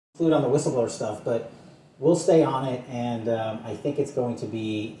conclude on the whistleblower stuff, but we'll stay on it, and I think it's going to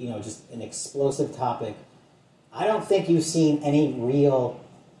be, just an explosive topic. I don't think you've seen any real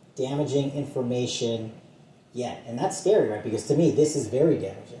damaging information yet, and that's scary, right? Because to me, this is very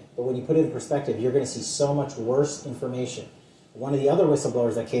damaging. But when you put it in perspective, you're going to see so much worse information. One of the other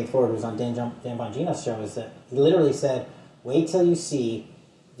whistleblowers that came forward was on Dan Bongino's show, is that he literally said, wait till you see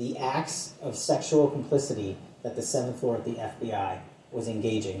the acts of sexual complicity that the 7th floor at the FBI was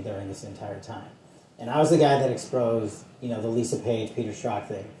engaging during this entire time. And I was the guy that exposed, the Lisa Page, Peter Strzok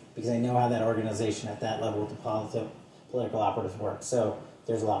thing, because I know how that organization at that level with the political operatives works. So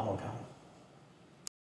there's a lot more coming.